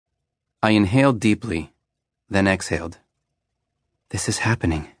I inhaled deeply, then exhaled. "This is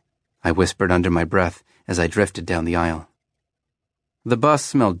happening," I whispered under my breath as I drifted down the aisle. The bus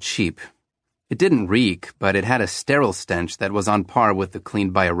smelled cheap. It didn't reek, but it had a sterile stench that was on par with the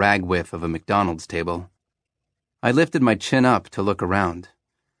cleaned-by-a-rag whiff of a McDonald's table. I lifted my chin up to look around.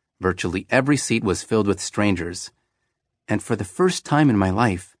 Virtually every seat was filled with strangers, and for the first time in my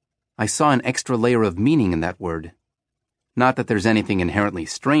life, I saw an extra layer of meaning in that word. Not that there's anything inherently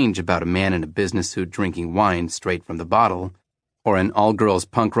strange about a man in a business suit drinking wine straight from the bottle, or an all-girls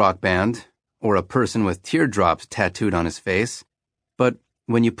punk rock band, or a person with teardrops tattooed on his face, but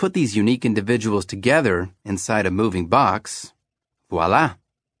when you put these unique individuals together inside a moving box, voila,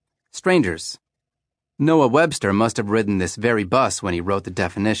 strangers. Noah Webster must have ridden this very bus when he wrote the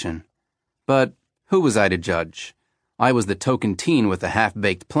definition. But who was I to judge? I was the token teen with a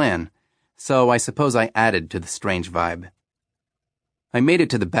half-baked plan, so I suppose I added to the strange vibe. I made it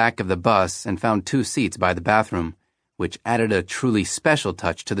to the back of the bus and found 2 seats by the bathroom, which added a truly special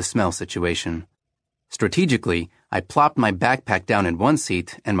touch to the smell situation. Strategically, I plopped my backpack down in one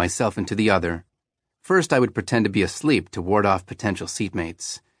seat and myself into the other. First, I would pretend to be asleep to ward off potential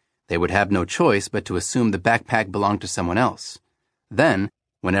seatmates. They would have no choice but to assume the backpack belonged to someone else. Then,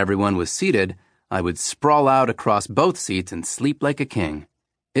 when everyone was seated, I would sprawl out across both seats and sleep like a king.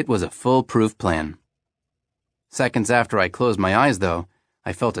 It was a foolproof plan. Seconds after I closed my eyes, though,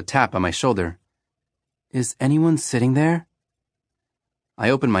 I felt a tap on my shoulder. "Is anyone sitting there?" I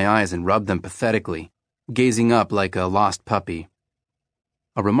opened my eyes and rubbed them pathetically, gazing up like a lost puppy.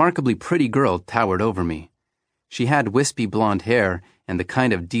 A remarkably pretty girl towered over me. She had wispy blonde hair and the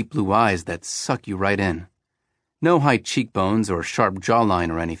kind of deep blue eyes that suck you right in. No high cheekbones or sharp jawline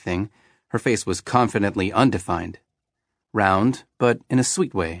or anything. Her face was confidently undefined. Round, but in a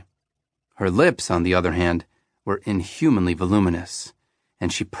sweet way. Her lips, on the other hand, were inhumanly voluminous,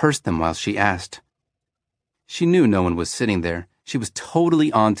 and she pursed them while she asked. She knew no one was sitting there. She was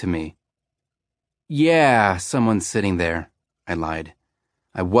totally on to me. "Yeah, someone's sitting there," I lied.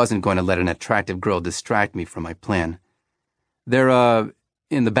 I wasn't going to let an attractive girl distract me from my plan. "They're,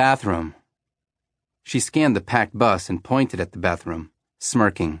 in the bathroom." She scanned the packed bus and pointed at the bathroom,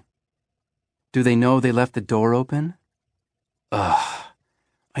 smirking. "Do they know they left the door open?" Ugh,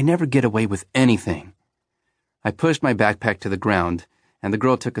 I never get away with anything. I pushed my backpack to the ground, and the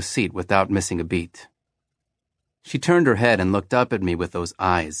girl took a seat without missing a beat. She turned her head and looked up at me with those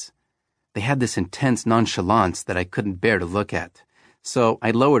eyes. They had this intense nonchalance that I couldn't bear to look at, so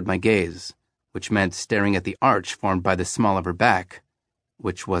I lowered my gaze, which meant staring at the arch formed by the small of her back,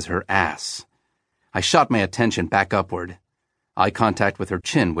 which was her ass. I shot my attention back upward. Eye contact with her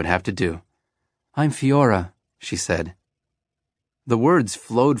chin would have to do. "I'm Fiora," she said. The words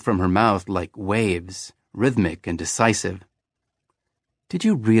flowed from her mouth like waves, rhythmic and decisive. "Did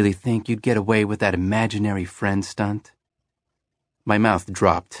you really think you'd get away with that imaginary friend stunt?" My mouth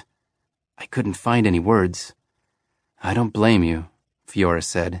dropped. I couldn't find any words. "I don't blame you," Fiora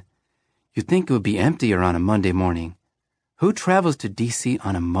said. "You'd think it would be emptier on a Monday morning. Who travels to D.C.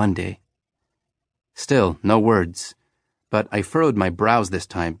 on a Monday?" Still, no words. But I furrowed my brows this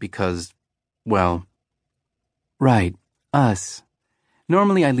time because, well... "Right, us.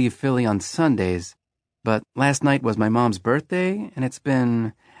 Normally I leave Philly on Sundays, but last night was my mom's birthday, and it's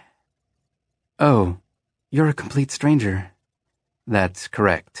been... Oh, you're a complete stranger." "That's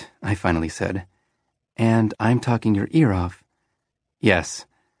correct," I finally said. "And I'm talking your ear off." "Yes."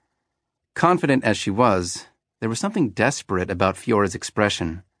 Confident as she was, there was something desperate about Fiora's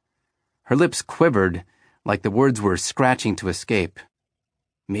expression. Her lips quivered, like the words were scratching to escape.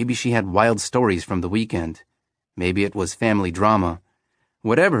 Maybe she had wild stories from the weekend. Maybe it was family drama.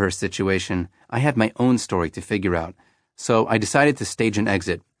 Whatever her situation, I had my own story to figure out, so I decided to stage an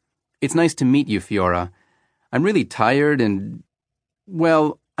exit. "It's nice to meet you, Fiora. I'm really tired and...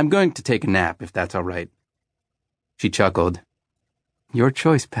 well, I'm going to take a nap, if that's all right." She chuckled. "Your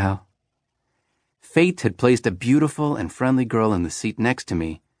choice, pal." Fate had placed a beautiful and friendly girl in the seat next to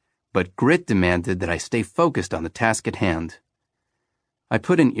me, but grit demanded that I stay focused on the task at hand. I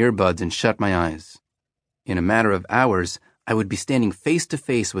put in earbuds and shut my eyes. In a matter of hours, I would be standing face to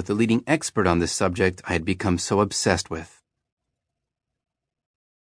face with the leading expert on this subject I had become so obsessed with.